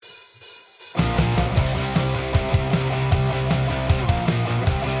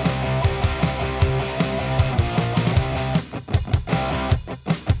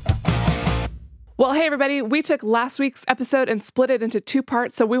Well, hey, everybody, we took last week's episode and split it into 2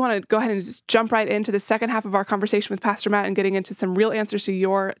 parts. So we want to go ahead and just jump right into the second half of our conversation with Pastor Matt and getting into some real answers to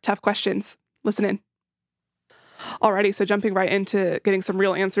your tough questions. Listen in. Alrighty, so jumping right into getting some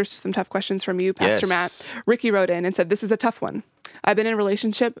real answers to some tough questions from you, Pastor Matt. Ricky wrote in and said, this is a tough one. I've been in a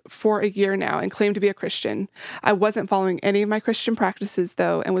relationship for a year now and claim to be a Christian. I wasn't following any of my Christian practices,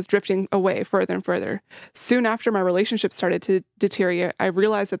 though, and was drifting away further and further. Soon after my relationship started to deteriorate, I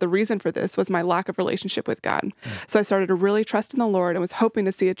realized that the reason for this was my lack of relationship with God. So I started to really trust in the Lord and was hoping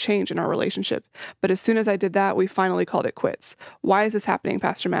to see a change in our relationship. But as soon as I did that, we finally called it quits. Why is this happening,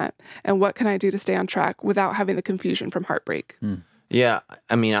 Pastor Matt? And what can I do to stay on track without having the confusion from heartbreak? Yeah,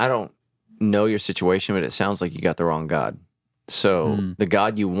 I mean, I don't know your situation, but it sounds like you got the wrong God. So the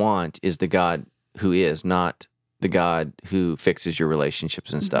God you want is the God who is, not the God who fixes your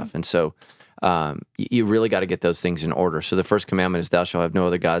relationships and stuff. And so you really got to get those things in order. So the first commandment is, thou shalt have no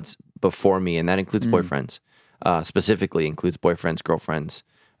other gods before me, and that includes boyfriends, specifically includes boyfriends, girlfriends.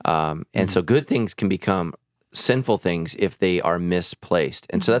 And so good things can become sinful things if they are misplaced.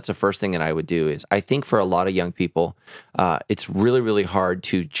 And so that's the first thing that I would do is, I think for a lot of young people, it's really, really hard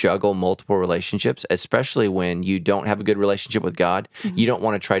to juggle multiple relationships, especially when you don't have a good relationship with God. You don't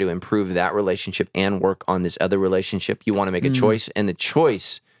want to try to improve that relationship and work on this other relationship. You want to make a choice, and the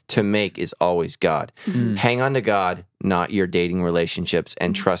choice to make is always God. Hang on to God, not your dating relationships,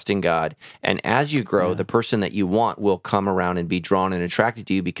 and trust in God. And as you grow, the person that you want will come around and be drawn and attracted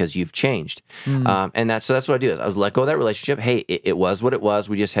to you because you've changed. And that's what I do. I was let go of that relationship. Hey, it was what it was.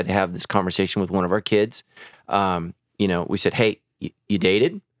 We just had to have this conversation with one of our kids. We said, hey, you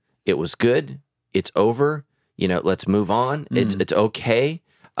dated. It was good. It's over. Let's move on. It's okay.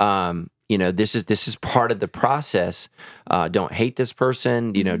 This is part of the process. Don't hate this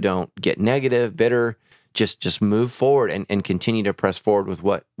person. Don't get negative, bitter. Just move forward and continue to press forward with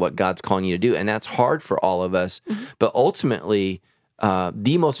what God's calling you to do. And that's hard for all of us. But ultimately,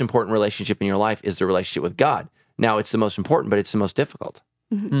 the most important relationship in your life is the relationship with God. Now, it's the most important, but it's the most difficult.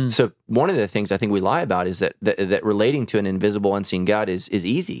 So one of the things I think we lie about is that relating to an invisible, unseen God is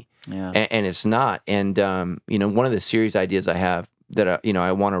easy, and it's not. And one of the series ideas I have that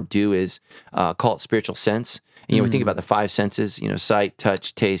I want to do is call it spiritual sense. And we think about the 5 senses: sight,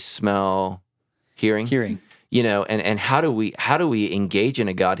 touch, taste, smell, hearing. And how do we engage in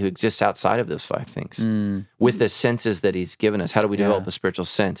a God who exists outside of those 5 things with the senses that He's given us? How do we develop a spiritual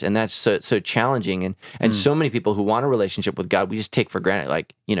sense? And that's so challenging. And so many people who want a relationship with God, we just take for granted,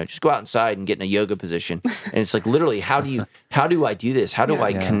 like just go outside and get in a yoga position. And it's like, literally, how do I do this? How do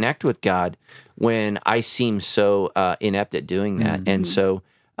I connect with God when I seem so inept at doing that? And so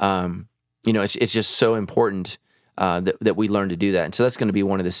it's just so important that we learn to do that. And so that's going to be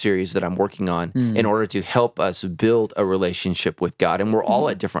one of the series that I'm working on in order to help us build a relationship with God. And we're all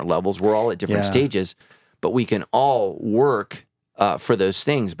at different levels. We're all at different stages, but we can all work for those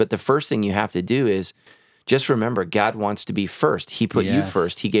things. But the first thing you have to do is just remember, God wants to be first. He put you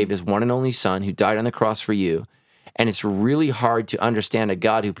first. He gave His one and only Son who died on the cross for you. And it's really hard to understand a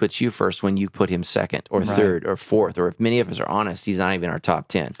God who puts you first when you put Him second or third or fourth, or if many of us are honest, He's not even our top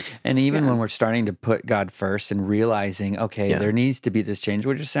 10. And even when we're starting to put God first and realizing, okay, there needs to be this change,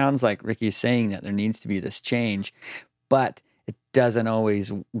 which just sounds like Ricky's saying that there needs to be this change, but it doesn't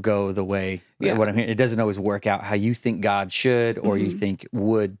always go the way, what I'm hearing, it doesn't always work out how you think God should or you think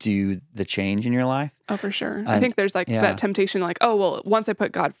would do the change in your life. Oh, for sure. I think there's that temptation, like, oh, well, once I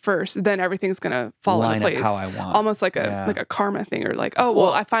put God first, then everything's going to fall into place. Line up how I want. Almost like a karma thing, or like, oh,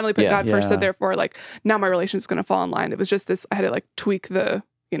 well, I finally put God first, so therefore, like, now my relationship's going to fall in line. It was just this, I had to, like, tweak the,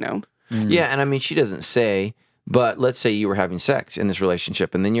 Yeah, and I mean, she doesn't say, but let's say you were having sex in this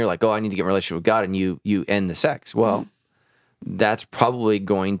relationship, and then you're like, oh, I need to get in a relationship with God, and you end the sex. Well, that's probably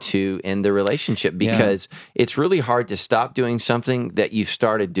going to end the relationship because it's really hard to stop doing something that you've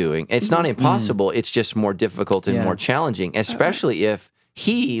started doing. It's not impossible. It's just more difficult and more challenging, especially if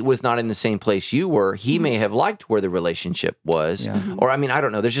he was not in the same place you were. He may have liked where the relationship was. Or, I mean, I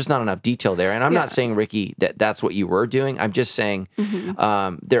don't know. There's just not enough detail there. And I'm not saying, Ricky, that that's what you were doing. I'm just saying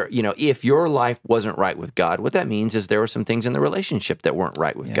if your life wasn't right with God, what that means is there were some things in the relationship that weren't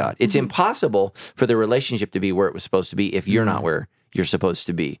right with God. It's impossible for the relationship to be where it was supposed to be if you're not where you're supposed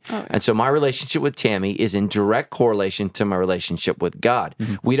to be. And so my relationship with Tammy is in direct correlation to my relationship with God.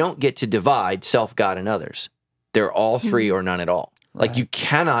 We don't get to divide self, God, and others. They're all 3 or none at all. Like, you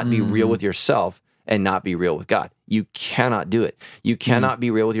cannot be real with yourself and not be real with God. You cannot do it. You cannot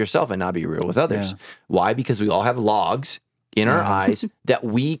be real with yourself and not be real with others. Why? Because we all have logs in our eyes that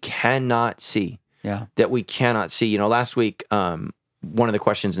we cannot see. That we cannot see. Last week, one of the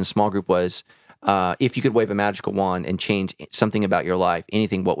questions in small group was, if you could wave a magical wand and change something about your life,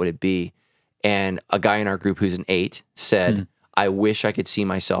 anything, what would it be? And a guy in our group who's an 8 said, I wish I could see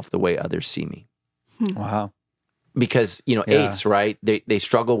myself the way others see me. Wow. Because, Yeah. 8s, right? They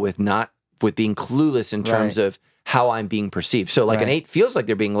struggle with being clueless in terms of how I'm being perceived. So like an 8 feels like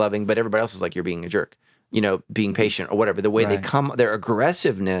they're being loving, but everybody else is like, you're being a jerk, being patient or whatever. The way they come, their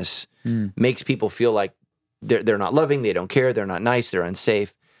aggressiveness makes people feel like they're not loving, they don't care, they're not nice, they're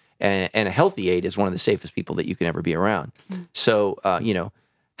unsafe. And a healthy 8 is one of the safest people that you can ever be around. So,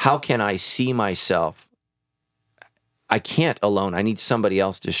 how can I see myself? I can't alone. I need somebody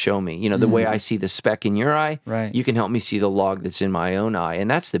else to show me. The way I see the speck in your eye, you can help me see the log that's in my own eye. And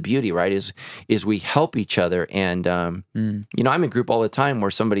that's the beauty, right? Is we help each other. And, I'm in group all the time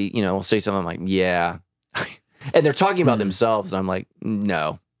where somebody, will say something, I'm like, yeah. And they're talking about themselves. And I'm like,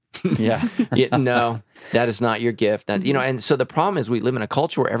 no. No, that is not your gift. That, and so the problem is we live in a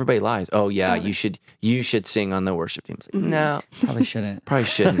culture where everybody lies. Oh yeah, you should sing on the worship team. It's like, no, probably shouldn't.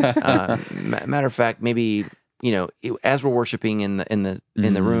 Matter of fact, maybe, as we're worshiping in the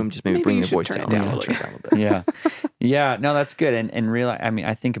room, just maybe bring your voice down a little bit. Yeah. No, that's good. And realize,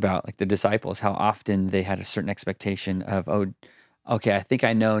 I think about like the disciples, how often they had a certain expectation of, okay, I think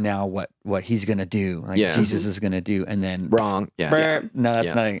I know now what he's going to do, like Jesus is going to do. And then wrong. No,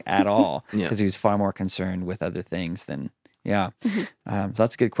 that's not at all, because he was far more concerned with other things than, so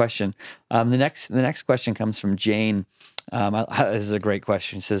that's a good question. The next question comes from Jane. This is a great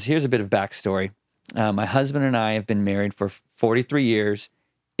question. It says, here's a bit of backstory. My husband and I have been married for 43 years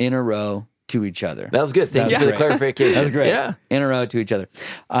in a row to each other. That was good. Thank you for the clarification. That was great. Yeah. In a row to each other.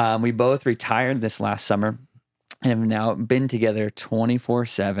 We both retired this last summer and have now been together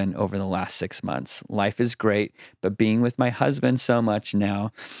 24/7 over the last 6 months. Life is great, but being with my husband so much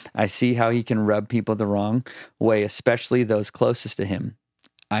now, I see how he can rub people the wrong way, especially those closest to him.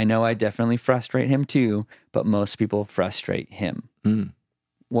 I know I definitely frustrate him too, but most people frustrate him.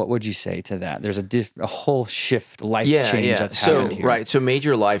 What would you say to that? There's a whole shift, life change that's happened here. Right. So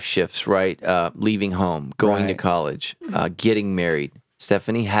major life shifts, right? Leaving home, going to college, getting married,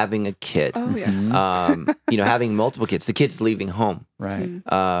 Stephanie having a kid. Oh, yes. Having multiple kids, the kids leaving home,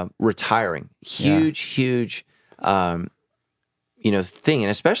 retiring, huge thing.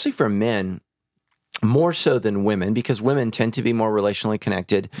 And especially for men, more so than women, because women tend to be more relationally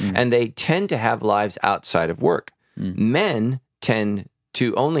connected and they tend to have lives outside of work. Men tend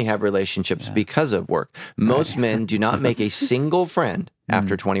to only have relationships because of work. Most men do not make a single friend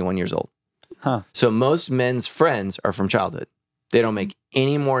after 21 years old. So most men's friends are from childhood. They don't make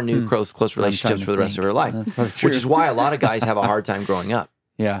any more new close relationships for the rest of their life, which is why a lot of guys have a hard time growing up.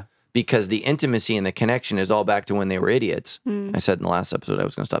 Yeah. Because the intimacy and the connection is all back to when they were idiots. I said in the last episode I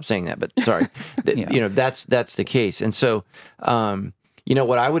was going to stop saying that, but sorry. That's the case. And so,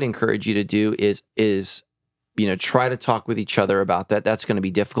 what I would encourage you to do is try to talk with each other about that. That's going to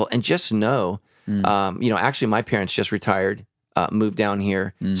be difficult. And just know, actually my parents just retired, moved down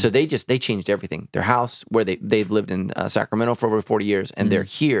here. So they changed everything. Their house, where they've lived in Sacramento for over 40 years, and they're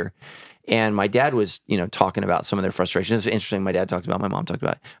here. And my dad was, talking about some of their frustrations. It's interesting. My dad talked about, my mom talked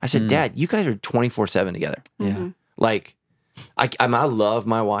about it. I said, Dad, you guys are 24/7 together. Yeah. Like, I love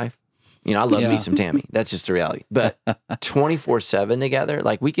my wife. I love me some Tammy. That's just the reality. But 24/7 together,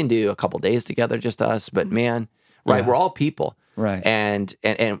 like we can do a couple days together, just us. But man, we're all people, right? And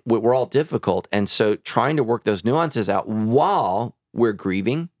we're all difficult. And so trying to work those nuances out while we're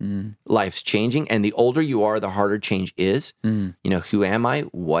grieving, life's changing, and the older you are, the harder change is. Who am I?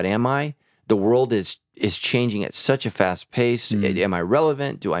 What am I? The world is changing at such a fast pace. Am I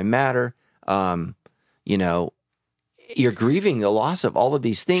relevant? Do I matter? You're grieving the loss of all of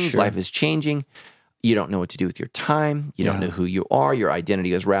these things. Life is changing. You don't know what to do with your time. You don't know who you are. Your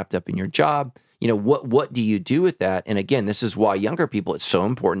identity is wrapped up in your job. What do you do with that? And again, this is why younger people, it's so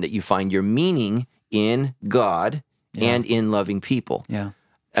important that you find your meaning in God and in loving people. Yeah.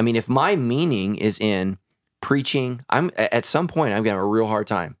 I mean, if my meaning is in preaching, at some point I'm going to have a real hard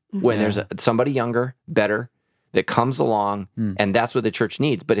time when there's somebody younger, better, that comes along, and that's what the church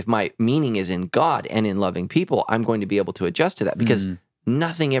needs. But if my meaning is in God and in loving people, I'm going to be able to adjust to that, because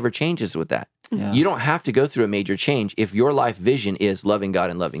nothing ever changes with that. Yeah. You don't have to go through a major change if your life vision is loving God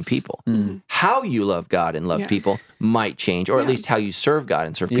and loving people. How you love God and love people might change, or at least how you serve God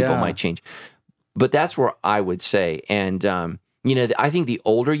and serve people might change. But that's where I would say. And, I think the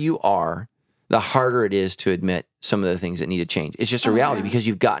older you are, the harder it is to admit some of the things that need to change. It's just a reality because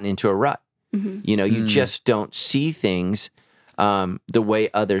you've gotten into a rut. You just don't see things the way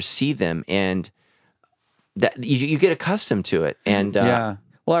others see them, and that you get accustomed to it. And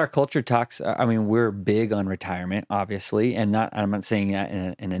well, our culture talks. We're big on retirement, obviously, and I'm not saying that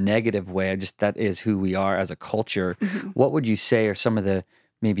in a negative way. That is who we are as a culture. What would you say are some of the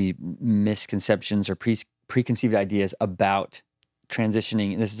maybe misconceptions or preconceived ideas about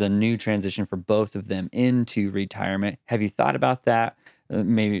transitioning. This is a new transition for both of them into retirement. Have you thought about that?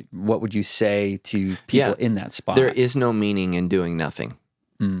 Maybe what would you say to people in that spot? There is no meaning in doing nothing.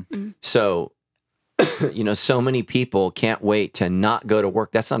 So, so many people can't wait to not go to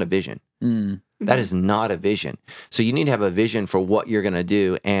work. That's not a vision. That is not a vision. So you need to have a vision for what you're going to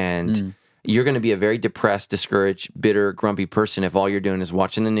do. And you're going to be a very depressed, discouraged, bitter, grumpy person if all you're doing is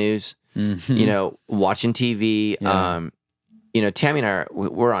watching the news, watching TV. Tammy and I,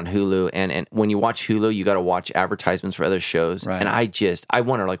 we're on Hulu. And when you watch Hulu, you got to watch advertisements for other shows. Right. And I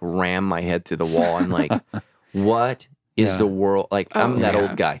want to like ram my head through the wall and like, what is the world like? I'm that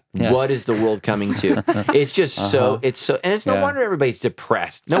old guy. Yeah. What is the world coming to? It's just and it's no wonder everybody's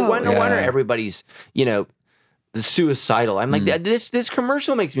depressed. No wonder everybody's, suicidal. I'm like, this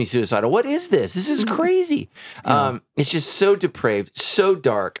commercial makes me suicidal. What is this? This is crazy. It's just so depraved, so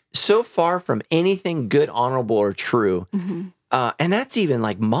dark, so far from anything good, honorable, or true. And that's even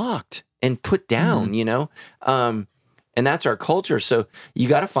like mocked and put down, and that's our culture. So you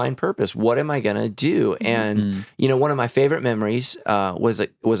got to find purpose. What am I going to do? And, one of my favorite memories was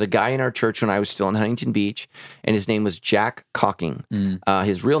a guy in our church when I was still in Huntington Beach, and his name was Jack Cocking.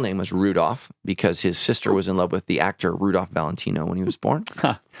 His real name was Rudolph because his sister was in love with the actor Rudolph Valentino when he was born.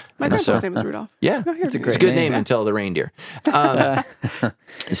 My grandpa's name was Rudolph. Yeah, it's a good name until the reindeer.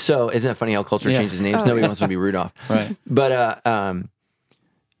 So isn't it funny how culture changes names? Nobody wants to be Rudolph. Right. But,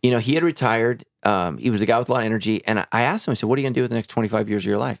 he had retired. He was a guy with a lot of energy. And I asked him, I said, what are you going to do with the next 25 years of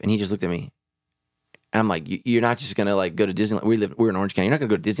your life? And he just looked at me. And I'm like, you're not just going to like go to Disneyland. We're in Orange County. You're not going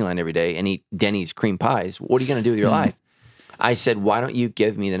to go to Disneyland every day and eat Denny's cream pies. What are you going to do with your life? I said, why don't you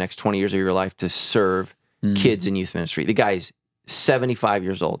give me the next 20 years of your life to serve kids in youth ministry? The guy's 75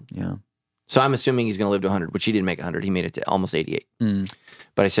 years old. Yeah. So I'm assuming he's going to live to 100, which he didn't make 100. He made it to almost 88.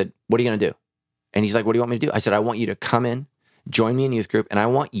 But I said, what are you going to do? And he's like, what do you want me to do? I said, I want you to come in, join me in youth group, and I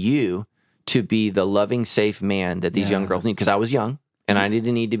want you to be the loving, safe man that these young girls need. Because I was young, and I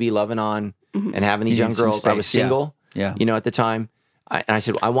didn't need to be loving on and having these young girls. I was single, at the time. And I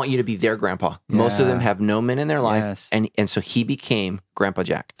said, I want you to be their grandpa. Most of them have no men in their life. And so he became Grandpa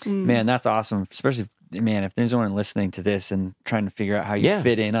Jack. Man, that's awesome. Especially, if there's anyone listening to this and trying to figure out how you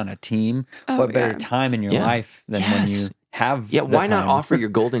fit in on a team, what better time in your life than when you have why not offer your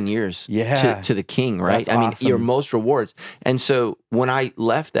golden years to the king, right? That's your most rewards. And so when I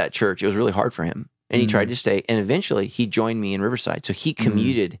left that church, it was really hard for him. And he tried to stay. And eventually he joined me in Riverside. So he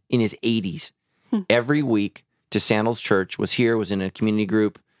commuted in his 80s every week to Sandals Church, was in a community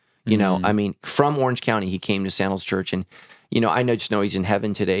group. From Orange County, he came to Sandals Church. And, I just know he's in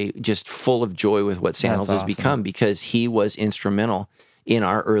heaven today, just full of joy with what Sandals has become because he was instrumental in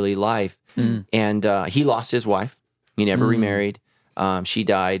our early life. And he lost his wife. He never remarried. She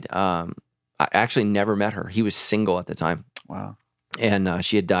died. I actually never met her. He was single at the time. Wow. And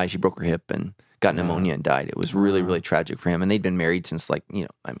she had died. She broke her hip and got pneumonia and died. It was really, really tragic for him. And they'd been married since it's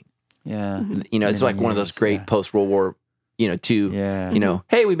like one of those great post-World War,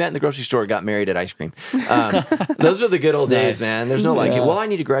 hey, we met in the grocery store, got married at ice cream. Those are the good old days, man. There's no I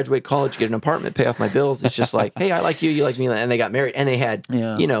need to graduate college, get an apartment, pay off my bills. It's just like, hey, I like you, you like me. And they got married and they had,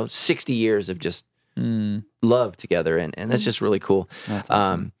 60 years of just love together, and that's just really cool. That's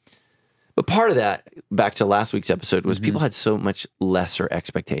awesome. But part of that, back to last week's episode, was people had so much lesser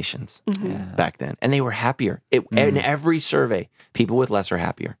expectations back then, and they were happier. In every survey, people with less are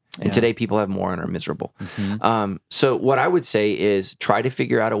happier, and today people have more and are miserable. So what I would say is try to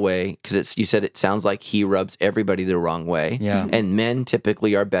figure out a way, because you said it sounds like he rubs everybody the wrong way, and men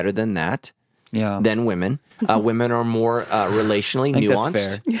typically are better than that. Than women. Women are more relationally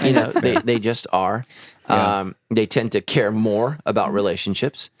nuanced. They just are. They tend to care more about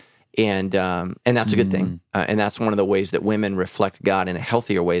relationships, and that's a good thing. And that's one of the ways that women reflect God in a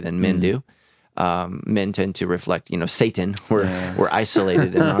healthier way than men do. Men tend to reflect, Satan. We're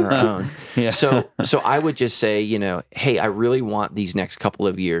isolated and on our own. So I would just say, hey, I really want these next couple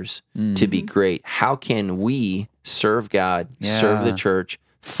of years to be great. How can we serve God, serve the church,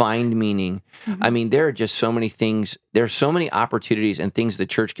 find meaning? There are just so many things. There are so many opportunities and things the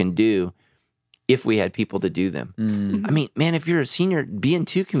church can do if we had people to do them. Man, if you're a senior, be in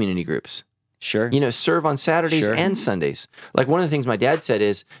 2 community groups. Sure. Serve on Saturdays and Sundays. Like one of the things my dad said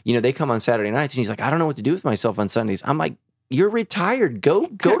is, they come on Saturday nights and he's like, I don't know what to do with myself on Sundays. I'm like, you're retired. Go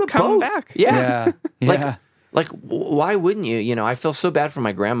to come both. Back. Yeah. Like, why wouldn't you? I feel so bad for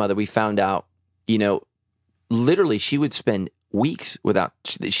my grandmother. We found out, literally she would spend weeks without,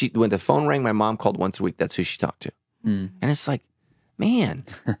 when the phone rang, my mom called once a week. That's who she talked to. And it's like, man,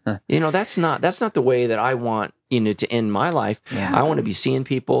 that's not the way that I want to end my life. Yeah. I want to be seeing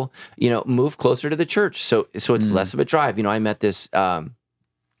people, move closer to the church. So it's less of a drive. I met this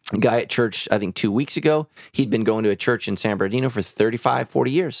guy at church, I think 2 weeks ago. He'd been going to a church in San Bernardino for 35,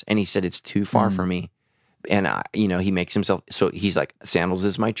 40 years. And he said, it's too far for me. And he makes himself, so he's like, Sandals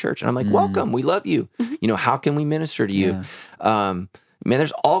is my church. And I'm like, welcome, we love you. How can we minister to you? Man,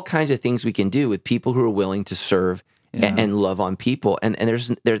 there's all kinds of things we can do with people who are willing to serve and love on people. And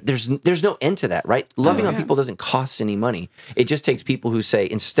there's no end to that, right? Loving on people doesn't cost any money. It just takes people who say,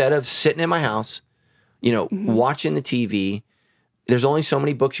 instead of sitting in my house, watching the TV, there's only so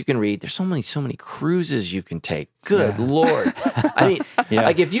many books you can read. There's so many cruises you can take. Good Lord. I mean,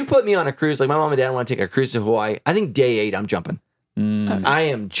 like if you put me on a cruise, like my mom and dad want to take a cruise to Hawaii, I think day 8, I'm jumping. I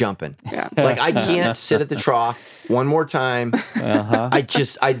am jumping. Yeah. Like I can't sit at the trough one more time. I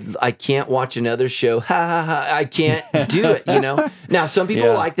can't watch another show. Ha ha ha. I can't do it, Now, some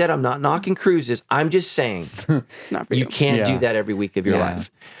people like that. I'm not knocking cruises. I'm just saying it's not for you. You can't do that every week of your life.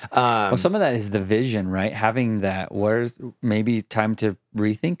 Well, some of that is the vision, right? Having that, where's maybe time to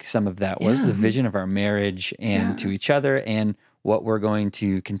rethink some of that. What is the vision of our marriage and to each other, and what we're going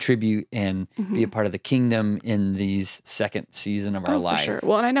to contribute and be a part of the kingdom in these second season of our life. For sure.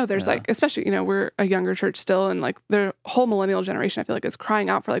 Well, and I know there's like, especially, we're a younger church still, and like the whole millennial generation, I feel like is crying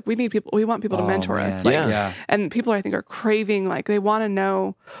out for like, we want people to mentor us. Like, and people I think are craving, like they want to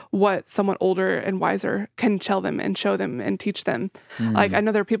know what someone older and wiser can tell them and show them and teach them. Like, I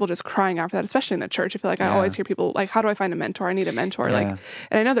know there are people just crying out for that, especially in the church. I feel like I always hear people like, how do I find a mentor? I need a mentor. Like,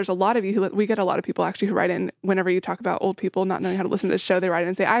 and I know there's a lot of you we get a lot of people actually who write in whenever you talk about old people not knowing how to listen to this show, they write in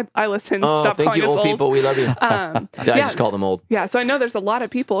and say, I listen, stop thank calling you, us old people. We love you. I just call them old. Yeah, so I know there's a lot of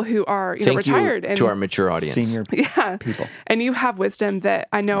people who are retired. And to our mature audience. Senior people. And you have wisdom that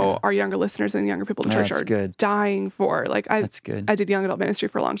I know our younger listeners and younger people in the church are dying for. Like that's good. I did young adult ministry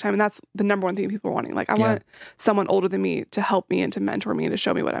for a long time, and that's the number one thing people are wanting. Like I want someone older than me to help me and to mentor me and to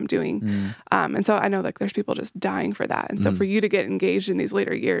show me what I'm doing. And so I know like there's people just dying for that. And so for you to get engaged in these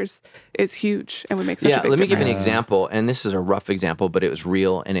later years is huge and would make such a big difference. Let me give you an example, and this is a rough example, but it was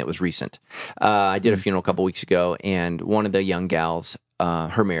real and it was recent. I did a funeral a couple weeks ago, and one of the young gals,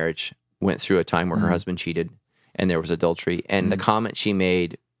 her marriage went through a time where her husband cheated and there was adultery. And the comment she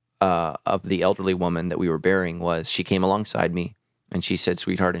made of the elderly woman that we were burying was, she came alongside me and she said,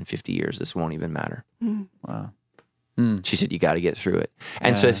 sweetheart, in 50 years, this won't even matter. Wow. She said, you got to get through it.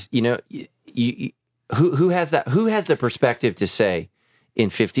 And so, who has that? Who has the perspective to say, in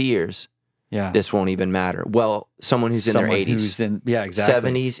 50 years, this won't even matter? Well, someone who's in their 80s,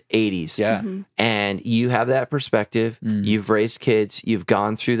 70s, 80s. Yeah. And you have that perspective. You've raised kids. You've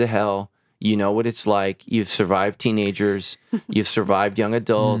gone through the hell. You know what it's like. You've survived teenagers. You've survived young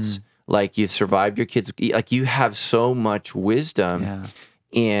adults. Like you've survived your kids. Like you have so much wisdom.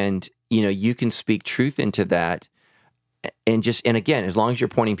 And, you can speak truth into that. And again, as long as you're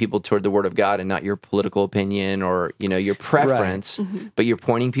pointing people toward the Word of God and not your political opinion or, your preference, but you're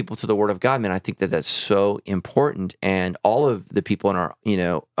pointing people to the Word of God, man, I think that that's so important. And all of the people in our,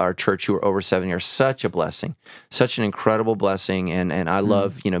 our church who are over 70 are such a blessing, such an incredible blessing. And I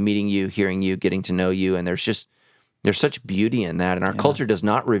love, meeting you, hearing you, getting to know you. And there's such beauty in that. And our culture does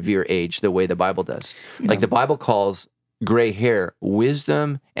not revere age the way the Bible does. Like the Bible calls gray hair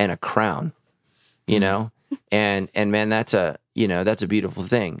wisdom and a crown, And man, that's a beautiful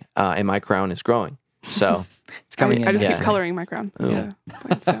thing. And my crown is growing. So it's coming. I just keep coloring my crown.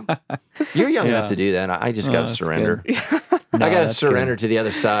 So. You're young enough to do that. I just got to surrender. I got to surrender to the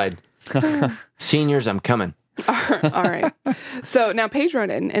other side. Seniors, I'm coming. All right. So now Paige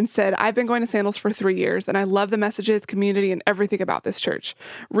wrote in and said, I've been going to Sandals for 3 years, and I love the messages, community, and everything about this church.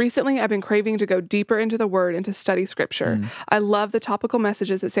 Recently, I've been craving to go deeper into the Word and to study Scripture. I love the topical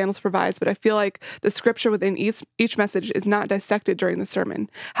messages that Sandals provides, but I feel like the Scripture within each message is not dissected during the sermon.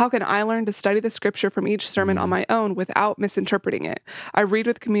 How can I learn to study the Scripture from each sermon on my own without misinterpreting it? I read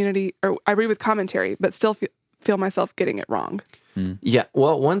with commentary, but still feel myself getting it wrong. Yeah.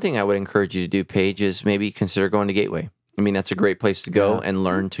 Well, one thing I would encourage you to do, Paige, is maybe consider going to Gateway. I mean, that's a great place to go and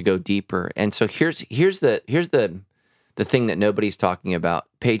learn to go deeper. And so here's the thing that nobody's talking about.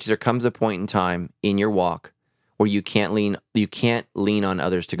 Paige, there comes a point in time in your walk where you can't lean on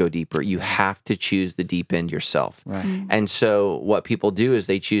others to go deeper. You have to choose the deep end yourself. Right. And so what people do is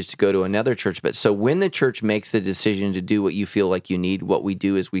they choose to go to another church. But so when the church makes the decision to do what you feel like you need, what we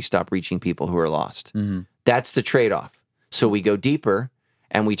do is we stop reaching people who are lost. That's the trade-off. So we go deeper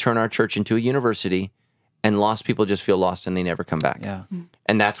and we turn our church into a university, and lost people just feel lost and they never come back. Yeah.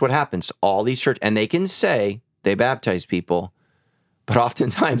 And that's what happens. All these churches, and they can say they baptize people, but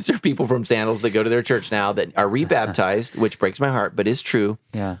oftentimes there are people from Sandals that go to their church now that are rebaptized, which breaks my heart, but is true.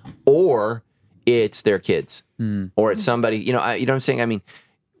 Yeah. Or it's their kids or it's somebody, you know what I'm saying? I mean,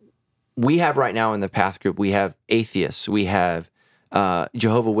 we have right now in the Path group, we have atheists, we have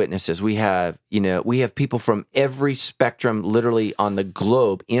Jehovah's Witnesses, we have people from every spectrum literally on the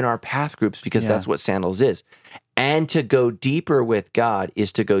globe in our Path groups because that's what Sandals is. And to go deeper with God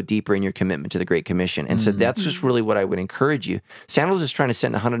is to go deeper in your commitment to the Great Commission. And so that's just really what I would encourage you. Sandals is trying to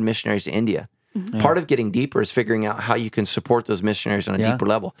send 100 missionaries to India. Part of getting deeper is figuring out how you can support those missionaries on a deeper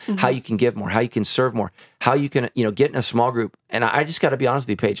level, how you can give more, how you can serve more, how you can, get in a small group. And I just got to be honest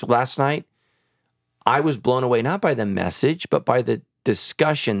with you, Paige. Last night, I was blown away, not by the message, but by the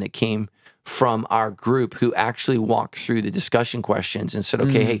discussion that came from our group who actually walked through the discussion questions and said,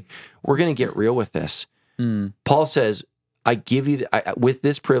 okay, hey, we're going to get real with this. Paul says, I give you, with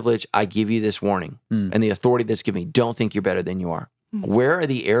this privilege, I give you this warning and the authority that's given me. Don't think you're better than you are. Where are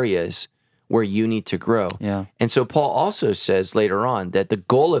the areas where you need to grow? And so Paul also says later on that the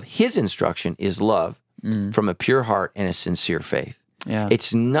goal of his instruction is love from a pure heart and a sincere faith.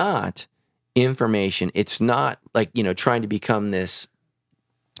 It's not information. It's not like, trying to become this,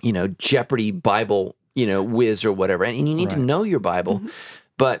 Jeopardy Bible, whiz or whatever. And you need to know your Bible,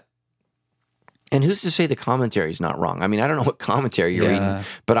 and who's to say the commentary is not wrong? I mean, I don't know what commentary you're reading,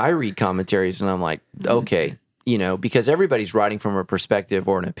 but I read commentaries and I'm like, okay, because everybody's writing from a perspective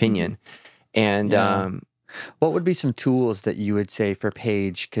or an opinion. And what would be some tools that you would say for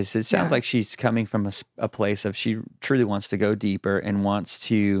Paige? Because it sounds like she's coming from a place of she truly wants to go deeper and wants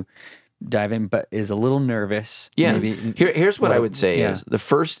to dive in, but is a little nervous. Maybe. Here's what I would say is the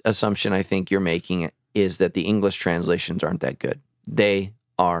first assumption I think you're making is that the English translations aren't that good. They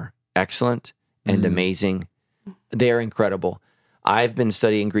are excellent and amazing. They're incredible. I've been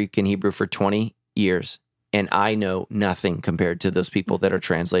studying Greek and Hebrew for 20 years, and I know nothing compared to those people that are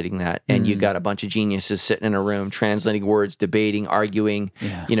translating that. And you got a bunch of geniuses sitting in a room, translating words, debating, arguing,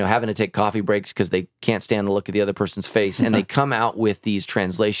 having to take coffee breaks because they can't stand the look of the other person's face. And they come out with these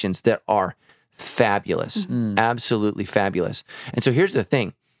translations that are fabulous, absolutely fabulous. And so here's the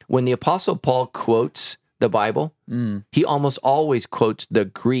thing. When the Apostle Paul quotes the Bible, he almost always quotes the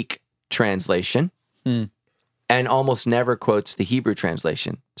Greek translation and almost never quotes the Hebrew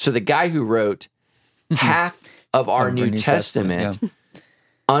translation. So the guy who wrote half of our New Testament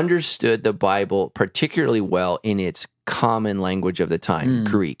understood the Bible particularly well in its common language of the time,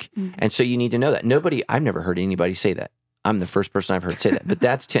 Greek. And so you need to know that. I've never heard anybody say that. I'm the first person I've heard say that. But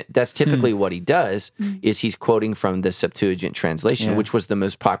that's typically what he does is he's quoting from the Septuagint translation, which was the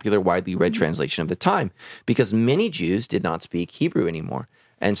most popular, widely read translation of the time, because many Jews did not speak Hebrew anymore.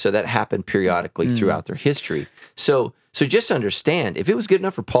 And so that happened periodically throughout their history. So just understand, if it was good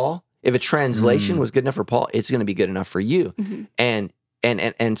enough for Paul, if a translation was good enough for Paul, it's going to be good enough for you. And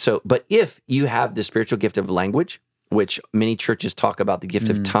so, but if you have the spiritual gift of language, which many churches talk about the gift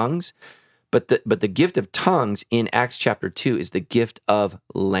of tongues, but the gift of tongues in Acts chapter 2 is the gift of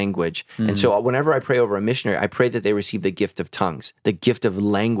language. And so whenever I pray over a missionary, I pray that they receive the gift of tongues, the gift of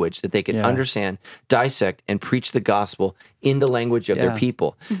language, that they can understand, dissect, and preach the gospel in the language of their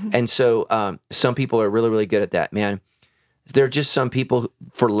people. And so some people are really, really good at that, man. There are just some people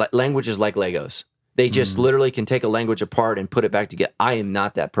for languages like Legos. They just literally can take a language apart and put it back together. I am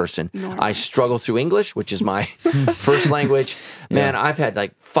not that person. I struggle through English, which is my first language. Man, I've had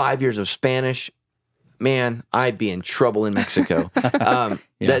like 5 years of Spanish. Man, I'd be in trouble in Mexico.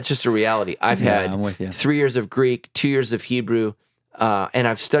 That's just a reality. I've had 3 years of Greek, 2 years of Hebrew, and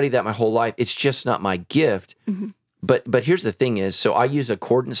I've studied that my whole life. It's just not my gift. But here's the thing is, so I use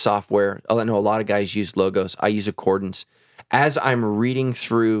Accordance software. I know a lot of guys use Logos. I use Accordance. As I'm reading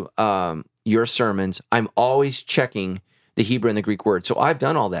through your sermons, I'm always checking the Hebrew and the Greek word. So I've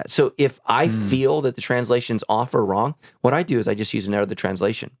done all that. So if I feel that the translation's off or wrong, what I do is I just use another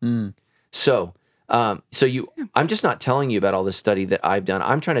translation. So I'm just not telling you about all this study that I've done.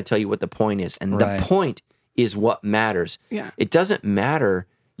 I'm trying to tell you what the point is. And the point is what matters. It doesn't matter,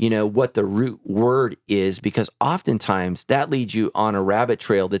 what the root word is, because oftentimes that leads you on a rabbit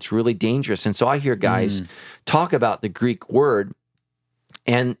trail that's really dangerous. And so I hear guys talk about the Greek word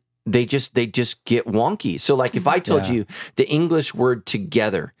and they just get wonky. So like if I told you the English word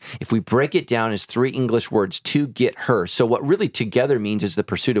together, if we break it down as 3 English words, to get her. So what really together means is the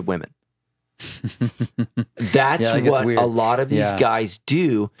pursuit of women. That's what a lot of these guys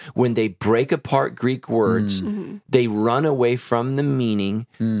do when they break apart Greek words. They run away from the meaning,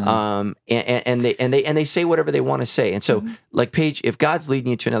 and they say whatever they want to say. And so, like Paige, if God's leading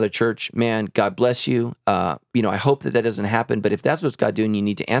you to another church, man, God bless you. I hope that doesn't happen. But if that's what's God doing, you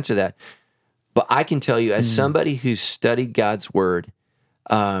need to answer that. But I can tell you, as somebody who's studied God's word,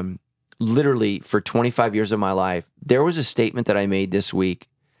 literally for 25 years of my life, there was a statement that I made this week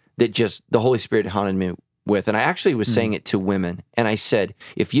that just the Holy Spirit haunted me with. And I actually was saying it to women. And I said,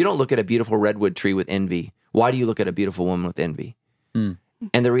 if you don't look at a beautiful redwood tree with envy, why do you look at a beautiful woman with envy? And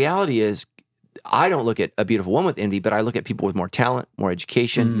the reality is, I don't look at a beautiful woman with envy, but I look at people with more talent, more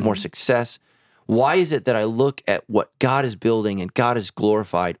education, more success. Why is it that I look at what God is building and God is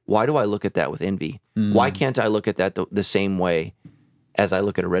glorified? Why do I look at that with envy? Why can't I look at that the same way as I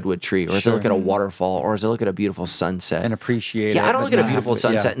look at a redwood tree, or as I look at a waterfall, or as I look at a beautiful sunset? And appreciate it. Yeah, I don't look at a beautiful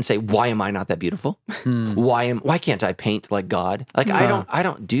sunset yeah. and say, why am I not that beautiful? Why can't I paint like God? Like I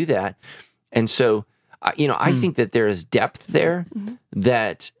don't do that. And so, I think that there is depth there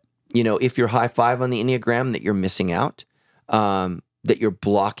that, if you're high 5 on the Enneagram, that you're missing out, that you're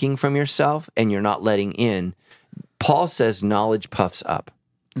blocking from yourself and you're not letting in. Paul says knowledge puffs up.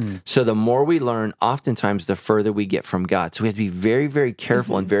 So the more we learn, oftentimes the further we get from God. So we have to be very, very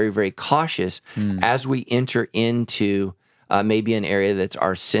careful and very, very cautious as we enter into maybe an area that's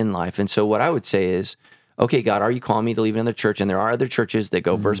our sin life. And so what I would say is, okay, God, are you calling me to leave another church? And there are other churches that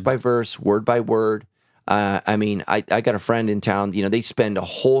go verse by verse, word by word. I got a friend in town, they spend a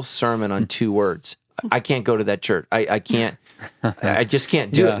whole sermon on 2 words. I can't go to that church. I can't, I just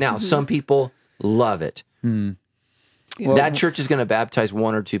can't do it. Now, some people love it. Well, that church is going to baptize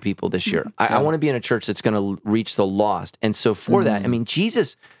 1 or 2 people this year. I want to be in a church that's going to reach the lost. And so for that,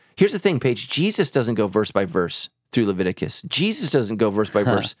 Jesus, here's the thing, Paige, Jesus doesn't go verse by verse through Leviticus. Jesus doesn't go verse by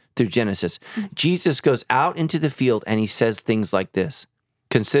verse through Genesis. Jesus goes out into the field and he says things like this: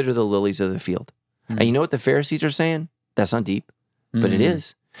 consider the lilies of the field. And you know what the Pharisees are saying? That's not deep, but it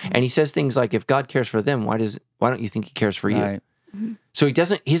is. And he says things like, if God cares for them, why don't you think he cares for you? Right. So he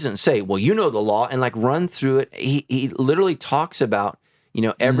doesn't say, well, you know the law, and like run through it. He literally talks about,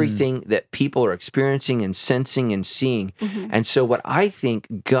 everything that people are experiencing and sensing and seeing. And so what I think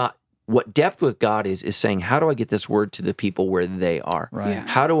what depth with God is saying, how do I get this word to the people where they are? Right. Yeah.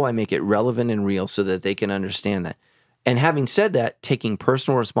 How do I make it relevant and real so that they can understand that? And having said that, taking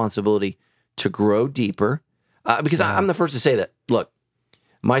personal responsibility to grow deeper, because I'm the first to say that, look,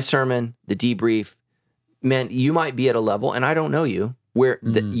 my sermon, the debrief, man, you might be at a level, and I don't know you, where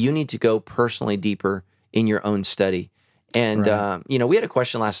you need to go personally deeper in your own study. And, we had a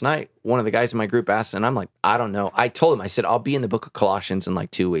question last night. One of the guys in my group asked, and I'm like, I don't know. I told him, I said, I'll be in the book of Colossians in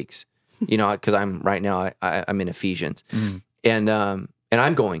like 2 weeks, because I'm in Ephesians. And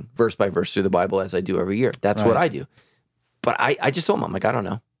I'm going verse by verse through the Bible as I do every year. That's what I do. But I just told him, I'm like, I don't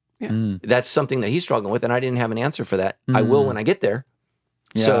know. Yeah. That's something that he's struggling with, and I didn't have an answer for that. I will when I get there.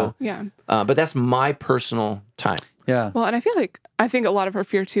 Yeah. So, Yeah. But that's my personal time. Yeah. Well, and I think a lot of her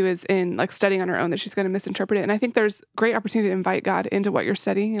fear too is in like studying on her own, that she's going to misinterpret it. And I think there's great opportunity to invite God into what you're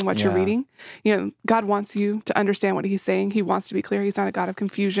studying and what you're reading. God wants you to understand what he's saying. He wants to be clear. He's not a God of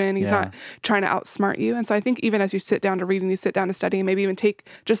confusion. He's not trying to outsmart you. And so I think even as you sit down to read and you sit down to study, and maybe even take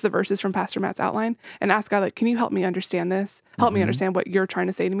just the verses from Pastor Matt's outline and ask God, like, can you help me understand this? Help me understand what you're trying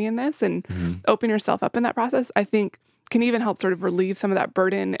to say to me in this, and open yourself up in that process, I think can even help sort of relieve some of that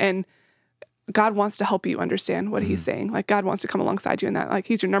burden. And God wants to help you understand what he's saying. Like, God wants to come alongside you in that. Like,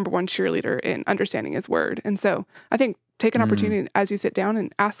 he's your number one cheerleader in understanding his word. And so I think take an opportunity as you sit down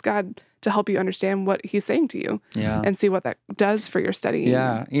and ask God to help you understand what he's saying to you, and see what that does for your study.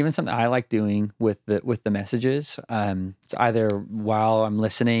 Yeah. Even something I like doing with the messages. It's either while I'm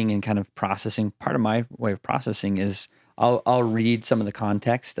listening and kind of processing. Part of my way of processing is I'll read some of the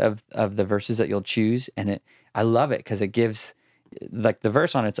context of the verses that you'll choose. And I love it because it gives, like, the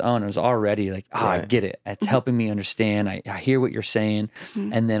verse on its own is already like, I get it. It's helping me understand. I hear what you're saying.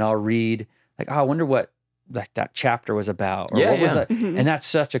 And then I'll read, like, I wonder what like that chapter was about, or what was that? And that's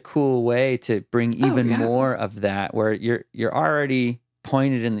such a cool way to bring even more of that, where you're already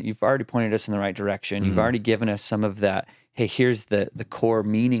you've already pointed us in the right direction. You've already given us some of that. Hey, here's the core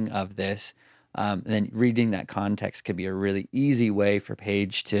meaning of this. And then reading that context could be a really easy way for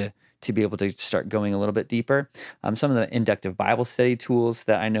Paige to be able to start going a little bit deeper. Some of the inductive Bible study tools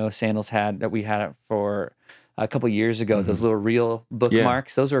that I know Sandals had, that we had for a couple years ago, those little real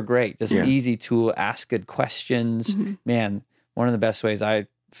bookmarks, those are great. Just an easy tool, ask good questions. Man, one of the best ways I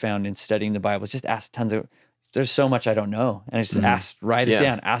found in studying the Bible is just ask there's so much I don't know. And I just write it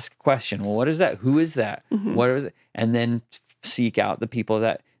down, ask a question. Well, what is that? Who is that? What is it? And then seek out the people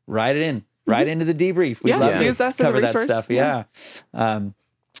that write it in, right into the debrief. We'd love to use us cover as a that resource. stuff.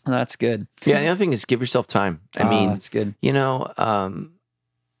 That's good. Yeah, the other thing is give yourself time. I mean, that's good.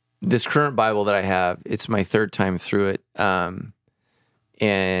 This current Bible that I have, it's my 3rd time through it. And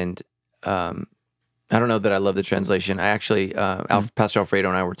I don't know that I love the translation. I actually, Pastor Alfredo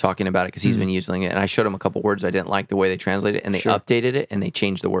and I were talking about it because he's been using it, and I showed him a couple words I didn't like the way they translated it, and they updated it, and they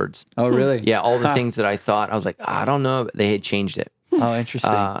changed the words. Oh, really? Yeah, all the things that I thought, I was like, I don't know, they had changed it. Oh,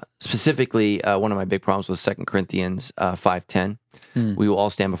 interesting. Specifically, one of my big problems was 2 Corinthians 5:10. We will all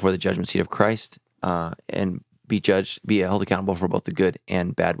stand before the judgment seat of Christ and be judged, be held accountable for both the good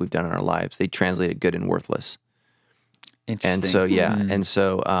and bad we've done in our lives. They translated good and worthless. Interesting. And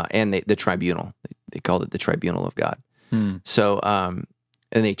so, and the tribunal. They called it the tribunal of God. So, and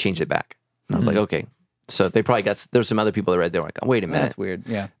they changed it back. And I was like, okay. So they probably there's some other people that read there like, oh, wait a minute. That's weird.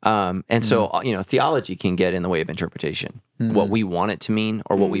 Yeah. And so, theology can get in the way of interpretation, what we want it to mean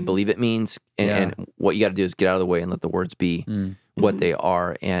or what we believe it means. And what you got to do is get out of the way and let the words be what they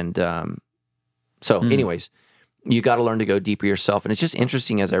are. And anyways, you got to learn to go deeper yourself. And it's just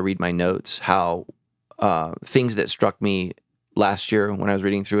interesting as I read my notes, how things that struck me last year when I was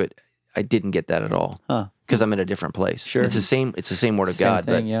reading through it, I didn't get that at all. Because I'm in a different place. Sure. It's the same word of God,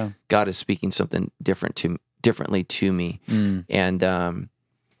 but God is speaking something differently to me. And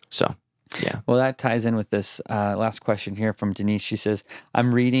yeah. Well, that ties in with this last question here from Denise. She says,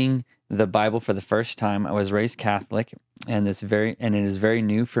 I'm reading the Bible for the first time. I was raised Catholic, and it is very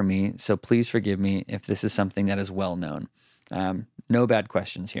new for me. So please forgive me if this is something that is well known. No bad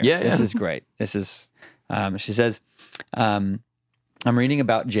questions here. This is great. This is, she says, I'm reading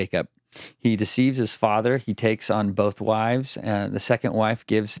about Jacob. He deceives his father. He takes on both wives. The second wife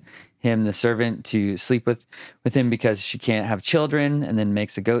gives him the servant to sleep with him because she can't have children, and then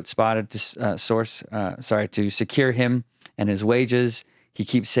makes a goat spotted to secure him and his wages. He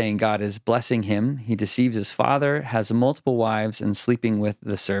keeps saying God is blessing him. He deceives his father, has multiple wives, and sleeping with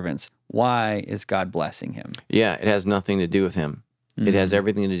the servants. Why is God blessing him? Yeah, it has nothing to do with him. It has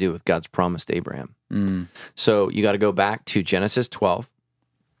everything to do with God's promise to Abraham. So you got to go back to Genesis 12.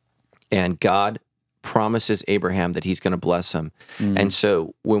 And God promises Abraham that he's going to bless him. And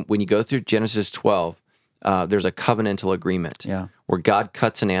so when you go through Genesis 12, there's a covenantal agreement where God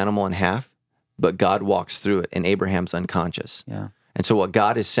cuts an animal in half, but God walks through it, and Abraham's unconscious. And so what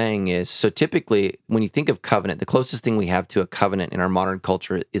God is saying is, so typically when you think of covenant, the closest thing we have to a covenant in our modern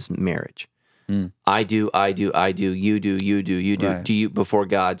culture is marriage. I do, you do. Right. Do you, before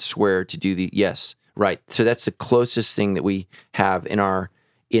God, swear to do yes, right. So that's the closest thing that we have in our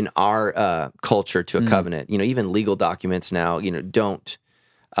culture to a covenant. Even legal documents now, don't.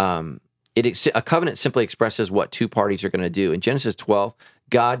 A covenant simply expresses what two parties are going to do. In Genesis 12,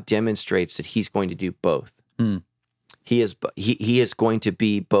 God demonstrates that he's going to do both. He is going to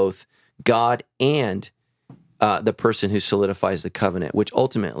be both God and the person who solidifies the covenant, which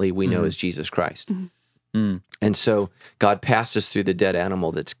ultimately we know is Jesus Christ. And so God passes through the dead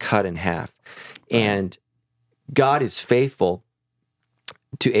animal that's cut in half. And God is faithful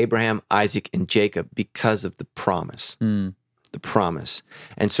to Abraham, Isaac, and Jacob because of the promise. The promise.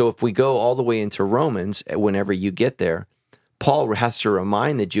 And so if we go all the way into Romans, whenever you get there, Paul has to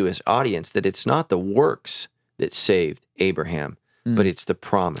remind the Jewish audience that it's not the works that saved Abraham, but it's the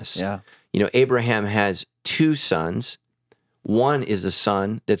promise. Abraham has two sons. One is the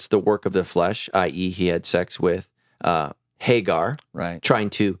son that's the work of the flesh, i.e. he had sex with Hagar, trying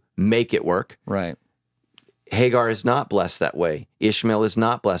to make it work. Hagar is not blessed that way. Ishmael is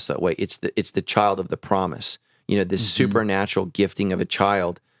not blessed that way. It's the child of the promise. This supernatural gifting of a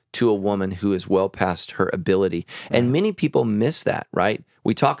child to a woman who is well past her ability. And many people miss that, right?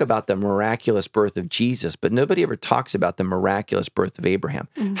 We talk about the miraculous birth of Jesus, but nobody ever talks about the miraculous birth of Abraham.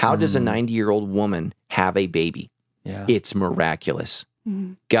 How does a 90-year-old woman have a baby? It's miraculous.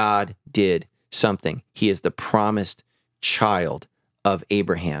 God did something. He is the promised child of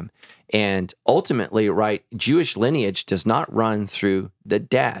Abraham. And ultimately, Jewish lineage does not run through the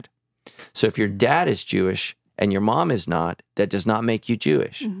dad. So if your dad is Jewish and your mom is not, that does not make you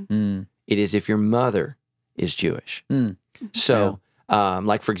Jewish. It is if your mother is Jewish. So,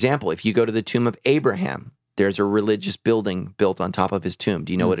 like for example, if you go to the tomb of Abraham, there's a religious building built on top of his tomb.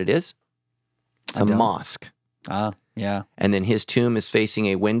 Do you know what it is? It's a mosque. And then his tomb is facing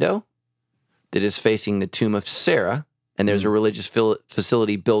a window that is facing the tomb of Sarah. And there's a religious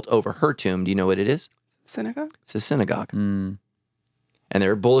facility built over her tomb. Do you know what it is? Synagogue? It's a synagogue. And there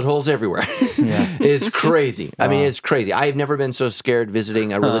are bullet holes everywhere. It's crazy. I mean, it's crazy. I've never been so scared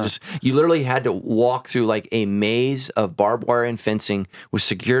visiting a religious... You literally had to walk through like a maze of barbed wire and fencing with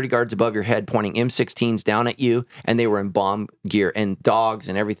security guards above your head pointing M16s down at you, and they were in bomb gear and dogs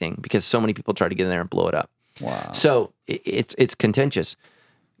and everything because so many people tried to get in there and blow it up. Wow. So it's contentious.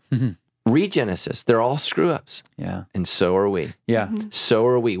 Read Genesis. They're all screw-ups. And so are we. So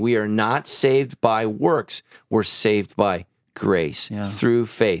are we. We are not saved by works. We're saved by grace through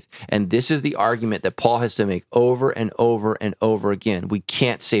faith. And this is the argument that Paul has to make over and over and over again. We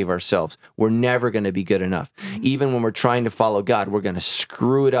can't save ourselves. We're never going to be good enough. Even when we're trying to follow God, we're going to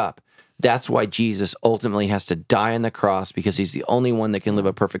screw it up. That's why Jesus ultimately has to die on the cross, because he's the only one that can live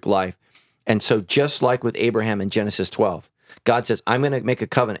a perfect life. And so just like with Abraham in Genesis 12, God says, I'm going to make a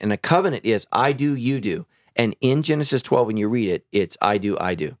covenant. And a covenant is I do, you do. And in Genesis 12, when you read it, it's I do,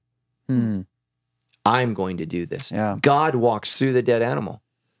 I do. I'm going to do this. Yeah. God walks through the dead animal.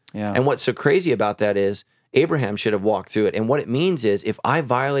 Yeah. And what's so crazy about that is Abraham should have walked through it. And what it means is if I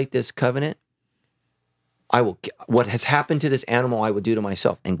violate this covenant, what has happened to this animal, I would do to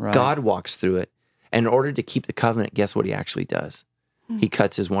myself. And God walks through it. And in order to keep the covenant, guess what he actually does? He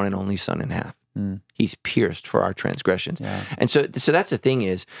cuts his one and only son in half. He's pierced for our transgressions. Yeah. And so that's the thing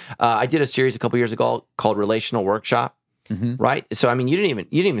is, I did a series a couple years ago called Relational Workshop, right? So, I mean, you didn't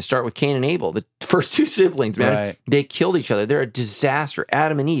even start with Cain and Abel, the first two siblings, man. Right. They killed each other. They're a disaster.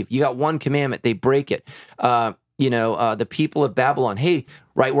 Adam and Eve, you got one commandment, they break it. The people of Babylon, hey,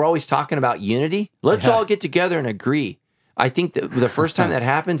 right, we're always talking about unity. Let's all get together and agree. I think that the first time that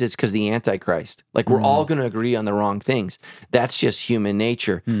happens, it's because the Antichrist. Like, we're all going to agree on the wrong things. That's just human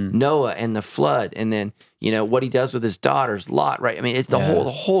nature. Noah and the flood, and then, what he does with his daughters, Lot, right? I mean, it's the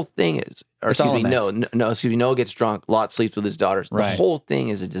whole thing is, or excuse me, Noah gets drunk, Lot sleeps with his daughters. Right. The whole thing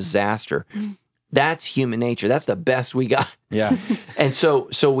is a disaster. That's human nature. That's the best we got. Yeah. And so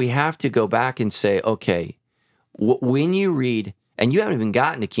we have to go back and say, okay, when you read, and you haven't even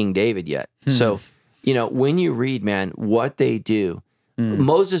gotten to King David yet. So, when you read, man, what they do,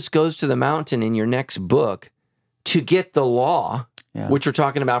 Moses goes to the mountain in your next book to get the law, which we're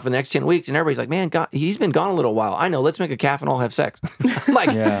talking about for the next 10 weeks. And everybody's like, man, God, he's been gone a little while. I know, let's make a calf and all have sex. I'm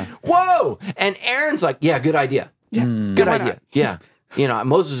like, whoa. And Aaron's like, yeah, good idea. Yeah, good idea. Yeah.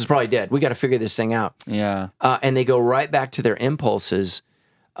 Moses is probably dead. We got to figure this thing out. Yeah. And they go right back to their impulses,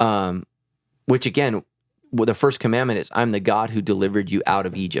 which again, the first commandment is, I'm the God who delivered you out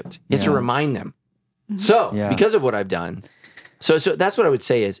of Egypt. It's to remind them. So, because of what I've done, so that's what I would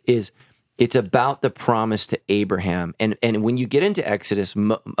say is it's about the promise to Abraham. And when you get into Exodus,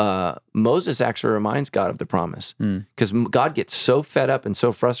 Moses actually reminds God of the promise, because God gets so fed up and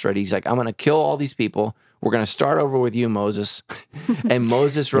so frustrated. He's like, I'm going to kill all these people. We're going to start over with you, Moses. And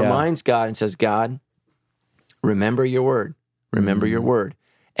Moses reminds God and says, God, remember your word. Remember your word.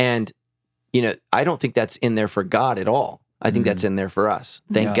 And, I don't think that's in there for God at all. I think that's in there for us.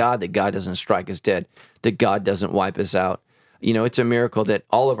 Thank God that God doesn't strike us dead, that God doesn't wipe us out. It's a miracle that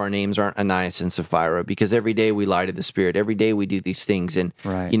all of our names aren't Ananias and Sapphira, because every day we lie to the Spirit. Every day we do these things. And,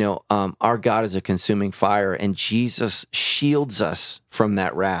 our God is a consuming fire, and Jesus shields us from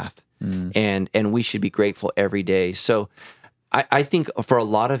that wrath. And we should be grateful every day. So I think for a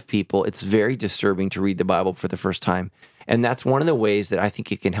lot of people, it's very disturbing to read the Bible for the first time. And that's one of the ways that I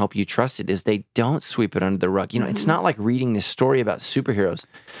think it can help you trust it, is they don't sweep it under the rug. It's not like reading this story about superheroes.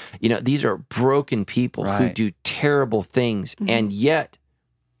 These are broken people who do terrible things, and yet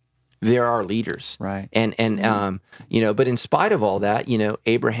there are leaders. Right. And but in spite of all that,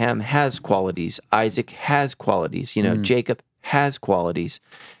 Abraham has qualities. Isaac has qualities. Jacob has qualities.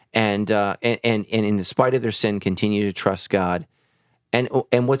 And in spite of their sin, continue to trust God. And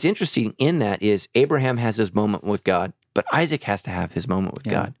what's interesting in that is Abraham has his moment with God, but Isaac has to have his moment with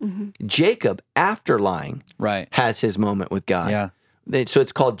God. Jacob, after lying, has his moment with God. Yeah. So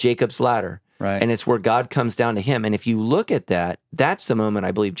it's called Jacob's ladder. Right. And it's where God comes down to him. And if you look at that, that's the moment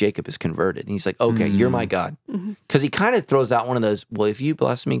I believe Jacob is converted. And he's like, okay, you're my God. Because he kind of throws out one of those, well, if you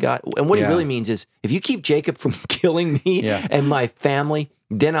bless me, God. And what he really means is, if you keep Jacob from killing me and my family,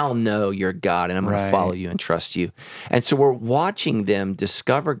 then I'll know you're God, and I'm going to follow you and trust you. And so we're watching them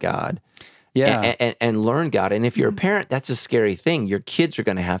discover God and learn God. And if you're a parent, that's a scary thing. Your kids are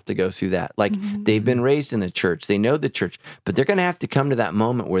going to have to go through that. Like, they've been raised in the church. They know the church. But they're going to have to come to that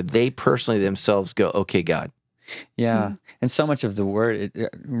moment where they personally themselves go, okay, God. Yeah. And so much of the word,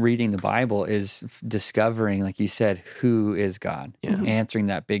 reading the Bible, is discovering, like you said, who is God? Answering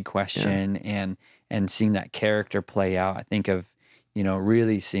that big question and seeing that character play out. I think of,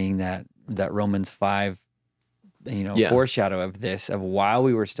 really seeing that Romans 5, foreshadow of this, of while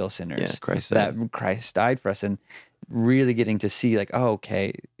we were still sinners, Christ died for us, and really getting to see, like, oh,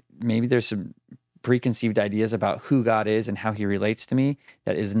 okay, maybe there's some preconceived ideas about who God is and how he relates to me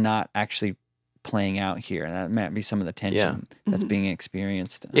that is not actually playing out here. And that might be some of the tension that's being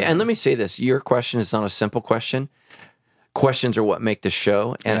experienced. And let me say this, your question is not a simple question. Questions are what make the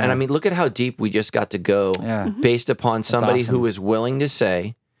show. And I mean, look at how deep we just got to go based upon somebody who is willing to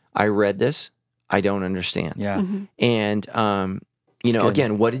say, I read this, I don't understand. Yeah. And,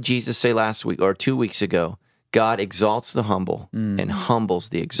 again, what did Jesus say last week or 2 weeks ago? God exalts the humble and humbles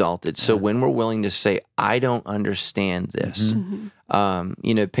the exalted. So when we're willing to say, I don't understand this,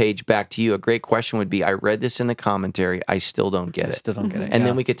 Paige, back to you. A great question would be, I read this in the commentary. I still don't get it. Still don't get it. And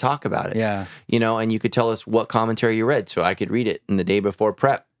then we could talk about it. Yeah. And you could tell us what commentary you read so I could read it in the day before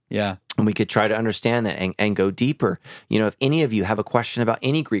prep. Yeah. And we could try to understand that and go deeper. If any of you have a question about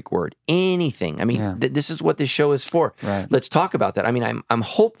any Greek word, anything, this is what this show is for. Right. Let's talk about that. I'm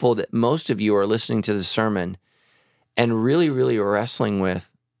hopeful that most of you are listening to the sermon and really, really are wrestling with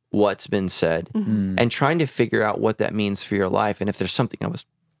what's been said and trying to figure out what that means for your life. And if there's something I was,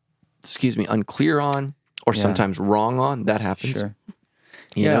 unclear on or sometimes wrong on, that happens. Sure.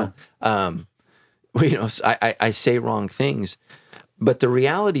 I say wrong things, but the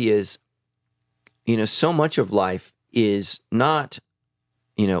reality is, so much of life is not,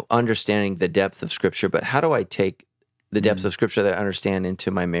 understanding the depth of Scripture, but how do I take the depths of Scripture that I understand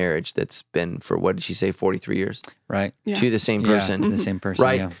into my marriage that's been for, what did she say, 43 years? Right. Yeah. To the same person. To the same person,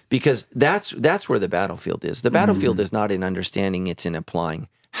 right? Yeah. Because that's where the battlefield is. The battlefield is not in understanding, it's in applying.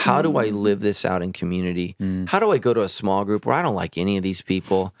 How do I live this out in community? How do I go to a small group where I don't like any of these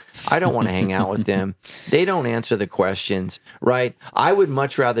people? I don't want to hang out with them. They don't answer the questions, right? I would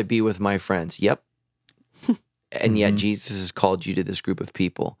much rather be with my friends. Yep. And yet Jesus has called you to this group of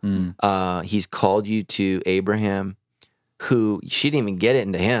people. He's called you to Abraham, who she didn't even get it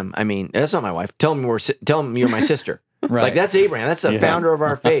into him. That's not my wife. Tell him you're my sister. Right. Like, that's Abraham. That's the founder of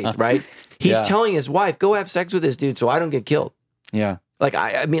our faith, right? He's telling his wife, go have sex with this dude so I don't get killed. Yeah. Like,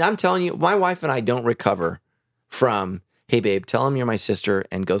 I'm telling you, my wife and I don't recover from, hey, babe, tell him you're my sister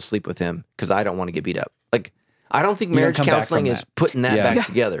and go sleep with him because I don't want to get beat up. Like, I don't think marriage counseling is putting that back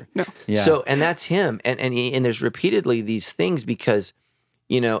together. No. Yeah. So, and that's him. And there's repeatedly these things because,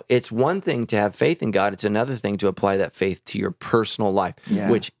 it's one thing to have faith in God. It's another thing to apply that faith to your personal life,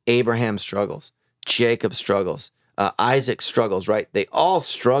 which Abraham struggles, Jacob struggles, Isaac struggles, right? They all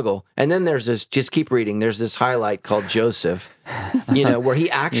struggle. And then there's this, just keep reading, there's this highlight called Joseph, where he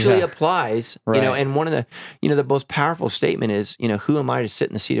actually applies, and one of the, the most powerful statement is, who am I to sit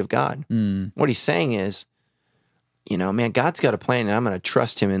in the seat of God? What he's saying is, man, God's got a plan and I'm going to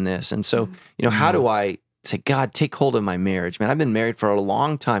trust him in this. And so, how do I say, God, take hold of my marriage? Man, I've been married for a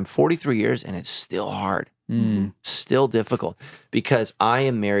long time, 43 years, and it's still hard, still difficult because I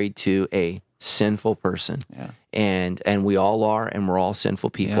am married to a sinful person. Yeah. And we all are, and we're all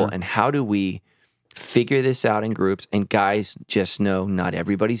sinful people. And how do we figure this out in groups? And guys, just know not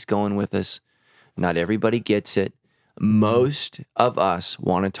everybody's going with us. Not everybody gets it. Most of us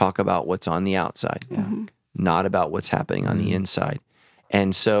want to talk about what's on the outside, not about what's happening on the inside.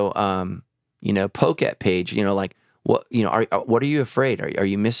 And so, poke at Paige, like, what are you afraid? Are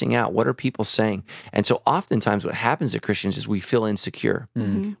you missing out? What are people saying? And so oftentimes what happens to Christians is we feel insecure.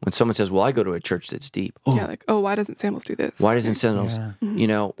 When someone says, well, I go to a church that's deep. Yeah, like, why doesn't Sandals do this? Why doesn't Sandals,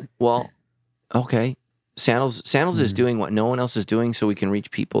 well, okay. Sandals is doing what no one else is doing so we can reach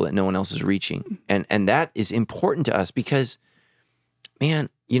people that no one else is reaching. And that is important to us because, man,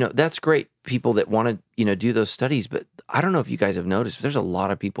 that's great, people that want to, do those studies, but I don't know if you guys have noticed, but there's a lot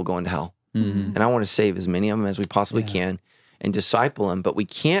of people going to hell. And I want to save as many of them as we possibly can and disciple them, but we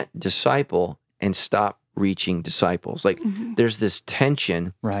can't disciple and stop reaching disciples. Like, there's this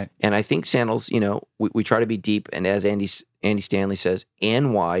tension. Right. And I think Sandals, we try to be deep, and as Andy Stanley says,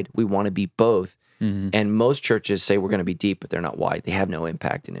 and wide. We want to be both. And most churches say we're going to be deep, but they're not wide. They have no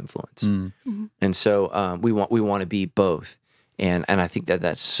impact and influence. And so we want to be both. And I think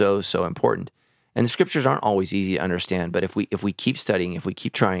that's so important. And the scriptures aren't always easy to understand, but if we keep studying, if we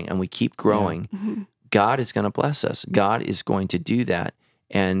keep trying, and we keep growing, God is going to bless us. God is going to do that.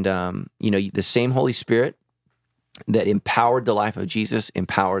 And the same Holy Spirit that empowered the life of Jesus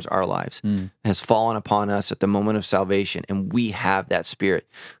empowers our lives, has fallen upon us at the moment of salvation. And we have that Spirit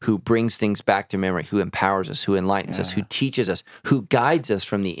who brings things back to memory, who empowers us, who enlightens us, who teaches us, who guides us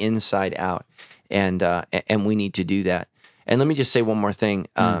from the inside out. And we need to do that. And let me just say one more thing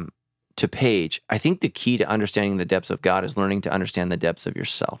to Paige. I think the key to understanding the depths of God is learning to understand the depths of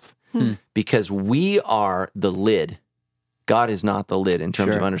yourself. Because we are the lid. God is not the lid in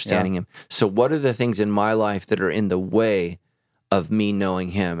terms of understanding him. So what are the things in my life that are in the way of me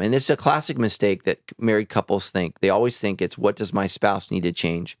knowing him? And it's a classic mistake that married couples think. They always think it's, what does my spouse need to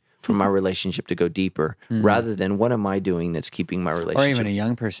change for my relationship to go deeper, rather than what am I doing that's keeping my relationship? Or even a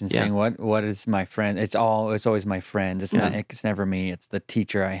young person saying, what is my friend? It's always my friend. It's not, it's never me. It's the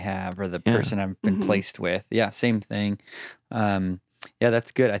teacher I have or the person I've been placed with. Yeah. Same thing.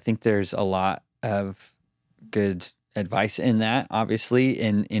 That's good. I think there's a lot of good advice in that, obviously,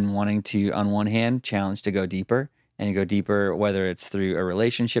 in wanting to, on one hand, challenge to go deeper, and go deeper, whether it's through a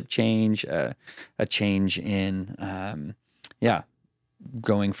relationship change, a change in,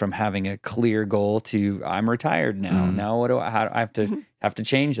 going from having a clear goal to I'm retired now. Now what do I have to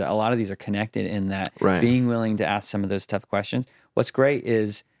change that? A lot of these are connected in that being willing to ask some of those tough questions. What's great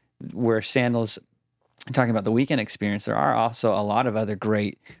is where Sandals, talking about the weekend experience, there are also a lot of other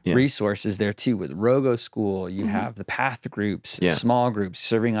great resources there too. With Rogo School, you have the path groups, small groups,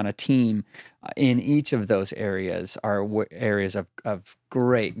 serving on a team. In each of those areas are areas of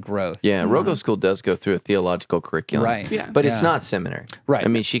great growth. Yeah, Rogo School does go through a theological curriculum, right? Yeah, but it's not seminary, right? I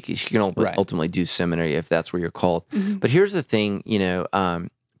mean, she can ultimately do seminary if that's where you're called. But here's the thing,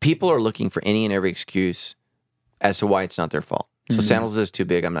 people are looking for any and every excuse as to why it's not their fault. So Sandals is too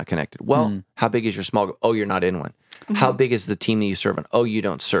big, I'm not connected. Well, how big is your small group? Oh, you're not in one. How big is the team that you serve on? Oh, you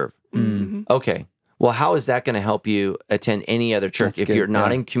don't serve. Okay. Well, how is that going to help you attend any other church if you're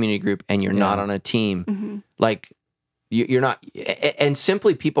not in community group and you're not on a team? Like, you're not, and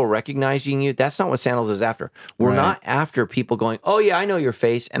simply people recognizing you, that's not what Sandals is after. We're not after people going, oh yeah, I know your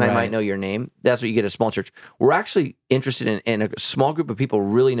face and I might know your name. That's what you get at a small church. We're actually interested in a small group of people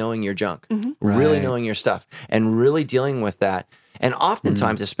really knowing your junk, really knowing your stuff, and really dealing with that. And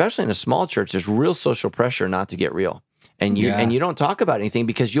oftentimes, especially in a small church, there's real social pressure not to get real. And you don't talk about anything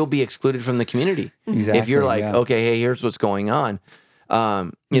because you'll be excluded from the community. Exactly, if you're like, okay, hey, here's what's going on.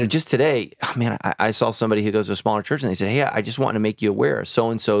 Just today, I saw somebody who goes to a smaller church and they said, hey, I just want to make you aware,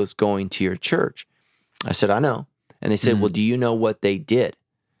 so-and-so is going to your church. I said, I know. And they said, well, do you know what they did?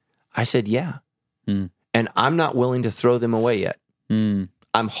 I said, yeah. And I'm not willing to throw them away yet. I'm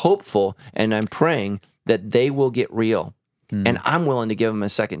hopeful and I'm praying that they will get real. And I'm willing to give them a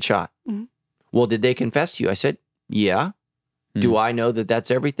second shot. Well, did they confess to you? I said, yeah. Do I know that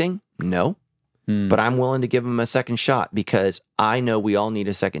that's everything? No. But I'm willing to give them a second shot because I know we all need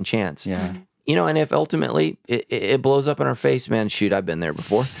a second chance. Yeah. And if ultimately it blows up in our face, man, shoot, I've been there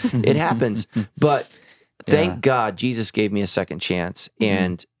before. It happens. But thank God Jesus gave me a second chance.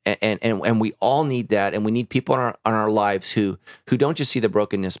 And we all need that. And we need people on our lives who don't just see the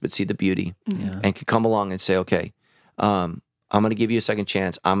brokenness, but see the beauty and can come along and say, okay, I'm going to give you a second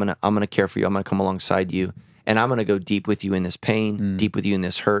chance. I'm going to care for you. I'm going to come alongside you. And I'm going to go deep with you in this pain, deep with you in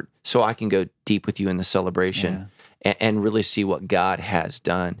this hurt, so I can go deep with you in the celebration and really see what God has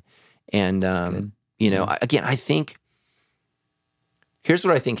done. And, again, I think, here's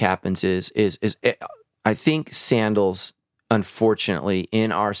what I think happens is I think Sandals, unfortunately,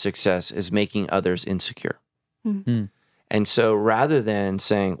 in our success is making others insecure. And so rather than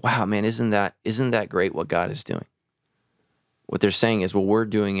saying, wow, man, isn't that great what God is doing? What they're saying is, well, we're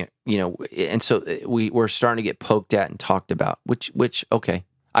doing it, and so we're starting to get poked at and talked about, which okay.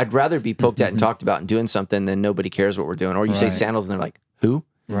 I'd rather be poked at and talked about and doing something than nobody cares what we're doing. Or you say Sandals and they're like, who?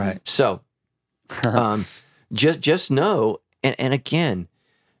 Right. So just know, and again,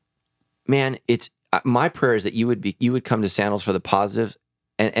 man, it's my prayer is that you would come to Sandals for the positives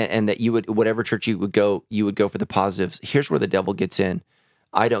and that you would, whatever church you would go for the positives. Here's where the devil gets in.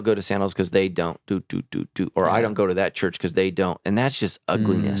 I don't go to Sandals because they don't do, or I don't go to that church because they don't. And that's just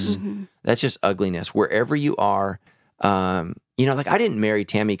ugliness. That's just ugliness. Wherever you are, like I didn't marry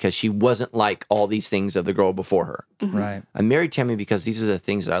Tammy because she wasn't like all these things of the girl before her. Right. I married Tammy because these are the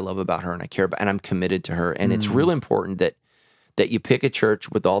things that I love about her and I care about, and I'm committed to her. And it's real important that you pick a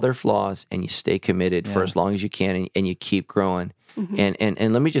church with all their flaws and you stay committed for as long as you can and you keep growing. And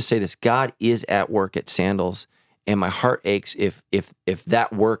let me just say this, God is at work at Sandals. And my heart aches if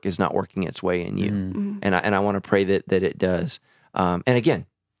that work is not working its way in you. And I want to pray that it does. And again,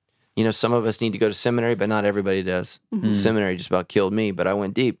 some of us need to go to seminary, but not everybody does. Seminary just about killed me, but I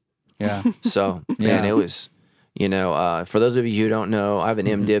went deep. Yeah. So, man, it was, for those of you who don't know, I have an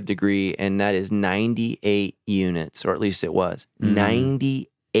MDiv degree, and that is 98 units, or at least it was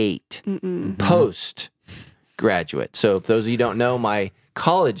 98 post-graduate. So if those of you who don't know, my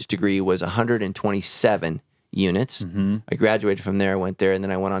college degree was 127 units. I graduated from there, went there, and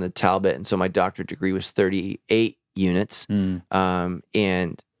then I went on to Talbot, and so my doctorate degree was 38 units. And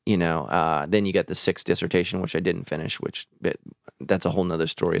then you got the 6th dissertation, which I didn't finish, that's a whole nother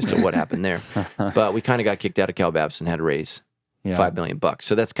story as to what happened there. But we kind of got kicked out of Cal Babs and had to raise $5 million.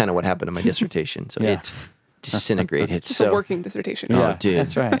 So that's kind of what happened to my dissertation. So it disintegrated. Just a working dissertation. Oh, dude.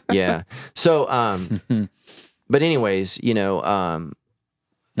 That's right. Yeah. So, but anyways,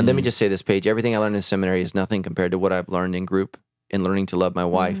 let me just say this, Paige. Everything I learned in seminary is nothing compared to what I've learned in group and learning to love my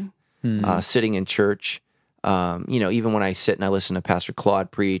wife, sitting in church. Even when I sit and I listen to Pastor Claude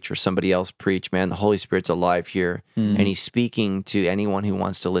preach or somebody else preach, man, the Holy Spirit's alive here, and He's speaking to anyone who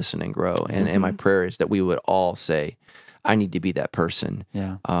wants to listen and grow. And my prayer is that we would all say, I need to be that person.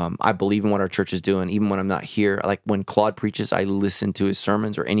 Yeah. I believe in what our church is doing, even when I'm not here. Like when Claude preaches, I listen to his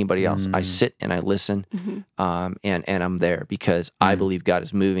sermons, or anybody else. I sit and I listen, and I'm there because I believe God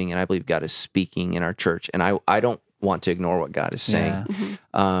is moving, and I believe God is speaking in our church, and I don't want to ignore what God is saying.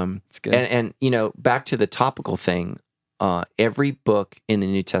 It's good. And back to the topical thing, every book in the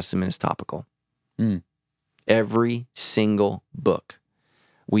New Testament is topical. Every single book.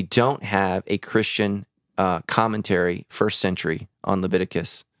 We don't have a Christian commentary, first century, on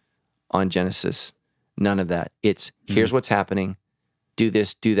Leviticus, on Genesis. None of that. It's here's what's happening. Do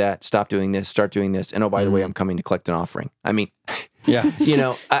this, do that, stop doing this, start doing this. And oh, by the way, I'm coming to collect an offering. I mean,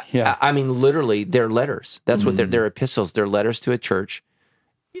 I mean, literally, they're letters. That's what they're epistles. They're letters to a church,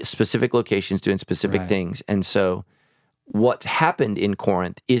 specific locations doing specific things. And so what's happened in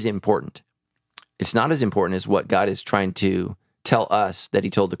Corinth is important. It's not as important as what God is trying to tell us that he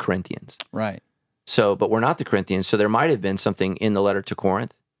told the Corinthians. Right. So, but we're not the Corinthians. So there might have been something in the letter to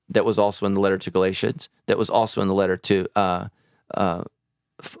Corinth that was also in the letter to Galatians, that was also in the letter to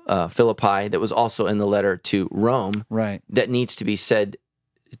Philippi, that was also in the letter to Rome, that needs to be said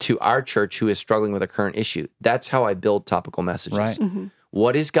to our church who is struggling with a current issue. That's how I build topical messages. Right.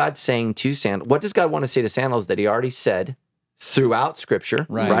 What is God saying to sandals? What does God want to say to sandals that he already said throughout Scripture,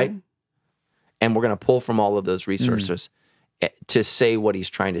 right? And we're going to pull from all of those resources to say what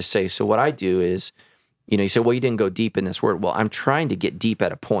he's trying to say. So what I do is, you say, well, you didn't go deep in this word. Well, I'm trying to get deep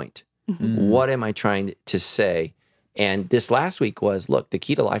at a point. What am I trying to say? And this last week was, look, the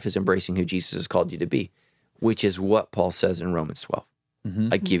key to life is embracing who Jesus has called you to be, which is what Paul says in Romans 12.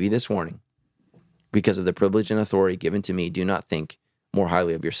 I give you this warning. Because of the privilege and authority given to me, do not think more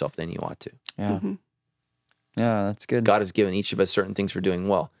highly of yourself than you ought to. Yeah. Yeah, that's good. God has given each of us certain things for doing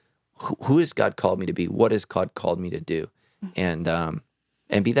well. Who has God called me to be? What has God called me to do? And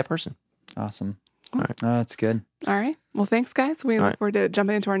be that person. Awesome. All right. That's good. All right. Well, thanks, guys. We look forward to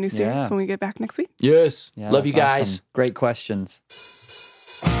jumping into our new series when we get back next week. Yes. Love you guys. Awesome. Great questions.